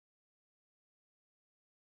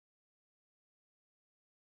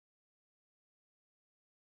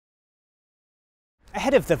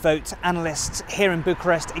Ahead of the vote, analysts here in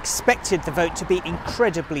Bucharest expected the vote to be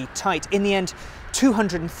incredibly tight. In the end,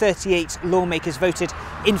 238 lawmakers voted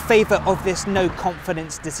in favour of this no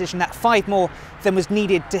confidence decision. That 5 more than was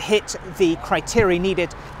needed to hit the criteria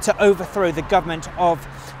needed to overthrow the government of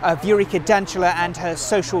Viorica Dancila and her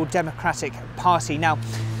Social Democratic Party. Now,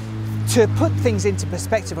 to put things into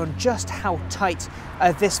perspective on just how tight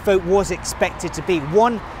this vote was expected to be,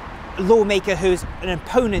 one lawmaker who's an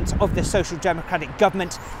opponent of the Social Democratic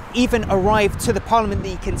government even arrived to the parliament that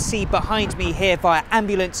you can see behind me here via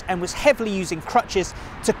ambulance and was heavily using crutches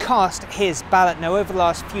to cast his ballot. Now, over the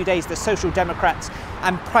last few days, the Social Democrats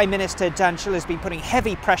and Prime Minister Dancila has been putting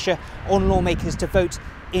heavy pressure on lawmakers to vote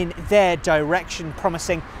in their direction,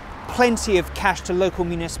 promising plenty of cash to local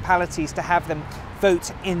municipalities to have them vote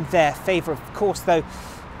in their favour. Of course, though,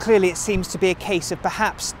 clearly it seems to be a case of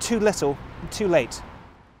perhaps too little, too late.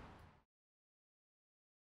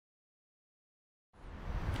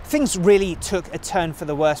 Things really took a turn for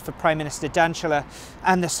the worse for Prime Minister Dancila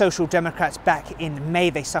and the Social Democrats back in May.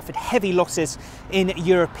 They suffered heavy losses in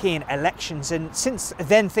European elections, and since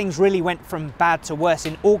then things really went from bad to worse.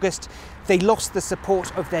 In August, they lost the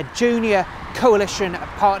support of their junior coalition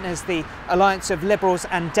partners, the Alliance of Liberals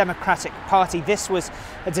and Democratic Party. This was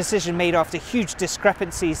a decision made after huge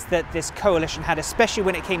discrepancies that this coalition had, especially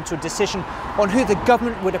when it came to a decision on who the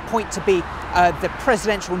government would appoint to be the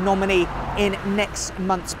presidential nominee in next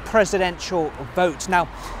month's presidential vote. Now,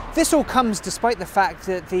 this all comes despite the fact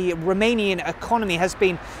that the Romanian economy has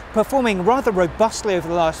been performing rather robustly over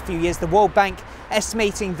the last few years. The World Bank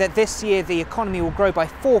estimating that this year the economy will grow by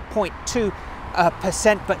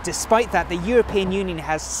 4.2%. But despite that, the European Union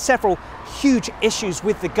has several huge issues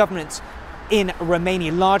with the government in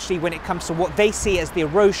Romania, largely when it comes to what they see as the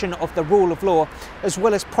erosion of the rule of law, as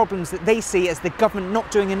well as problems that they see as the government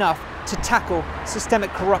not doing enough to tackle systemic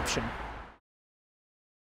corruption.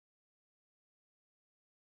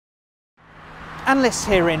 Analysts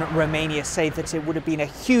here in Romania say that it would have been a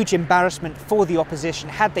huge embarrassment for the opposition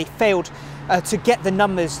had they failed to get the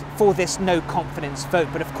numbers for this no confidence vote.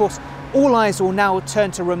 But of course, all eyes will now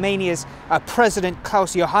turn to Romania's President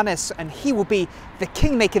Klaus Iohannis, and he will be the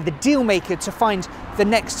kingmaker, the deal maker to find the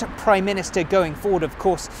next Prime Minister going forward. Of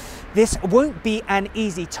course, this won't be an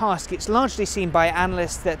easy task. It's largely seen by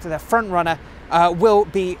analysts that the frontrunner will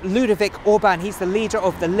be Ludovic Orban. He's the leader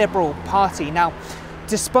of the Liberal Party. Now,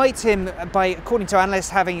 despite him, according to analysts,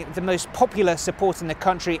 having the most popular support in the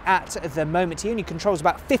country at the moment, he only controls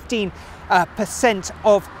about 15%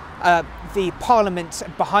 of the parliament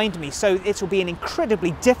behind me. So it will be an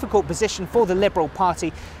incredibly difficult position for the Liberal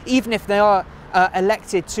Party, even if they are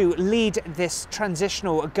elected to lead this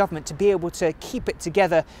transitional government, to be able to keep it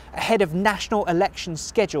together ahead of national elections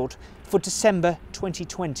scheduled for December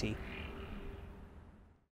 2020.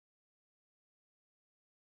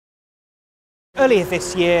 Earlier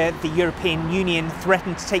this year, the European Union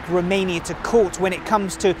threatened to take Romania to court when it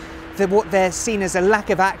comes to what they're seen as a lack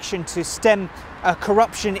of action to stem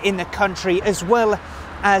corruption in the country, as well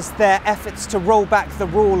as their efforts to roll back the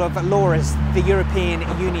rule of law as the European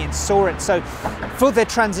Union saw it. So for the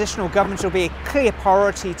transitional government, it will be a clear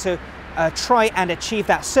priority to try and achieve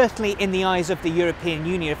that, certainly in the eyes of the European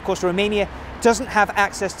Union. Of course, Romania doesn't have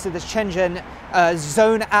access to the Schengen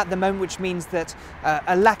zone at the moment, which means that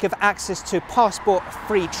a lack of access to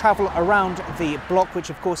passport-free travel around the bloc, which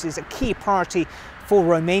of course is a key priority for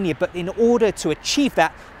Romania. But in order to achieve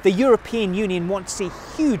that, the European Union wants to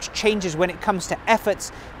see huge changes when it comes to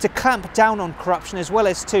efforts to clamp down on corruption, as well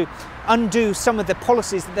as to undo some of the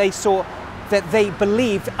policies that they saw that they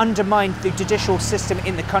believed undermined the judicial system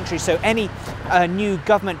in the country. So any new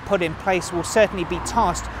government put in place will certainly be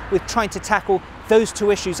tasked with trying to tackle those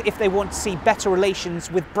two issues if they want to see better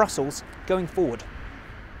relations with Brussels going forward.